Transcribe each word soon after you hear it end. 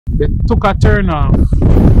they took a turn off.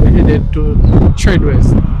 They headed to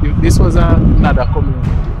Treadwest. This was another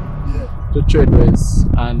community, to Treadwest,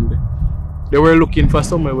 and they were looking for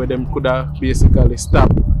somewhere where them could have basically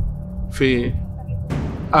stopped for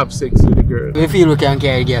have sex with the girl. We feel we can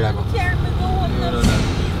carry the girl.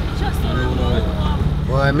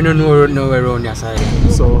 Well, I don't know nowhere around your side.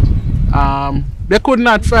 So they could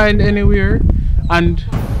not find anywhere, and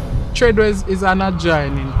Treadwest is an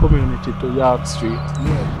adjoining community to York Street,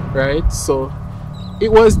 right? So it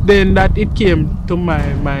was then that it came to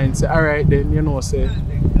my mind, say, alright then, you know, say,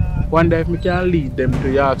 wonder if we can lead them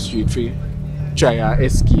to York Street for try and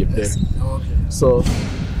escape them. So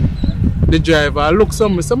the driver look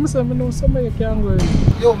some say, me know somewhere you can go in.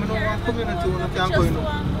 Yo, me know one community where you can go in.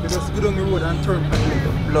 You just go down the road and turn.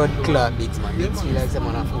 Blood clot bits, man. Bits feel like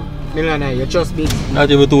someone a fool. Milana, you trust bits? Not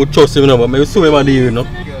even to trust him, but I saw him at the ear, you know.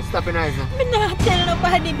 Yo, stop your eyes now. I'm not telling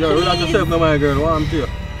nobody. Yo, relax yourself now, my girl. What I'm to you?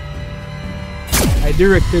 I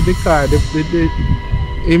directed the car,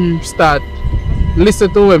 him start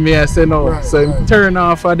listen to what me I say now. Right, so him turn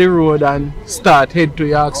off of the road and start head to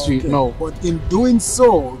York Street now. But in doing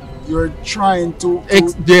so, you're trying to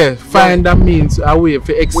find a means, a way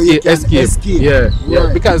for escape. Yeah.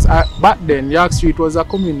 Because back then York Street was a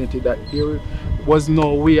community that there was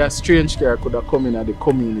no way a strange car could have come in at the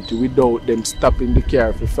community without them stopping the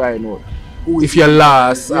car to find out if you're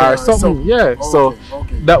lost or something. So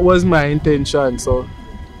that was my intention. So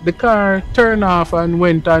the car turned off and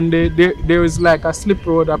went, and there was like a slip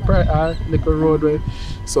road, a little roadway.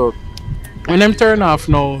 So when them turn off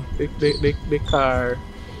now, the car,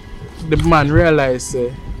 the man realized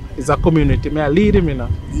it's a community. May I lead him in?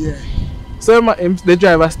 So the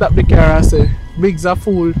driver stopped the car and said, "Big's a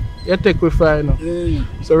fool, you take with fire now."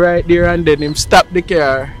 So right there and then him stop the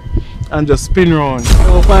car and just spin round.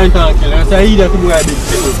 Oh, fine, thank you. That's a idiot to go ahead and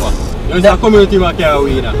there's a community who can't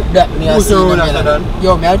win. That me a see that.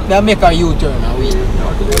 Yo, me a make a U-turn and win.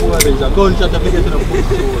 There's a gunshot to get to the foot.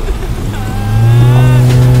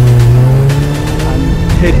 And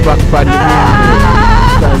head back for the main road.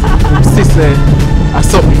 Because his sister or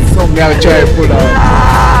something I will try to pull out.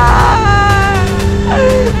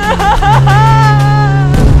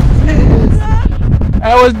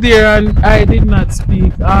 I was there and I did not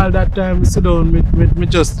speak all that time. Sit down, me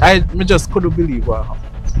just couldn't believe what happened.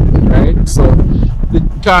 Right? So the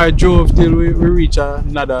car drove till we reach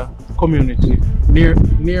another community near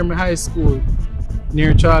my high school,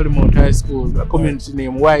 near Charlie Mount High School, a community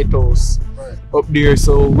named White House up there.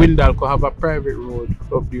 So Windall could have a private road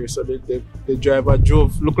up there. So the driver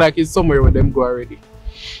drove, look like it's somewhere where them go already.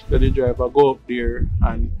 So the driver go up there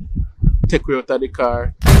and take me out of the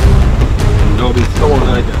car. No, it's someone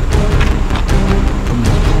like that.